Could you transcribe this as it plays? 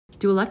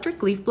Do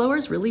electric leaf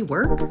blowers really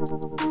work?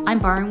 I'm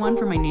borrowing one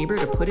from my neighbor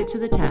to put it to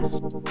the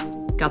test.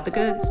 Got the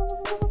goods.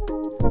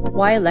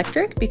 Why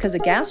electric? Because a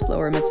gas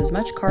blower emits as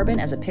much carbon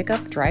as a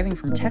pickup driving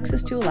from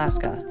Texas to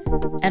Alaska.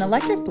 An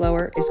electric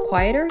blower is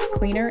quieter,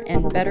 cleaner,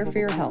 and better for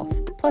your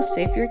health, plus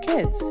safe for your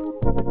kids.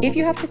 If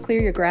you have to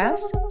clear your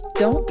grass,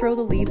 don't throw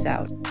the leaves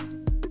out.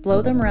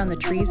 Blow them around the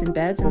trees and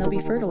beds and they'll be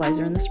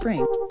fertilizer in the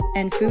spring,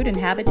 and food and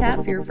habitat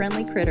for your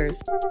friendly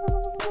critters.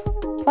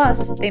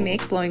 Plus, they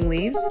make blowing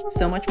leaves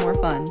so much more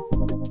fun.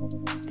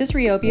 This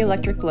Ryobi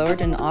electric blower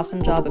did an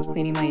awesome job of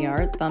cleaning my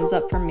yard. Thumbs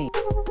up from me.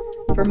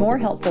 For more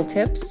helpful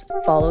tips,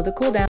 follow the cooldown.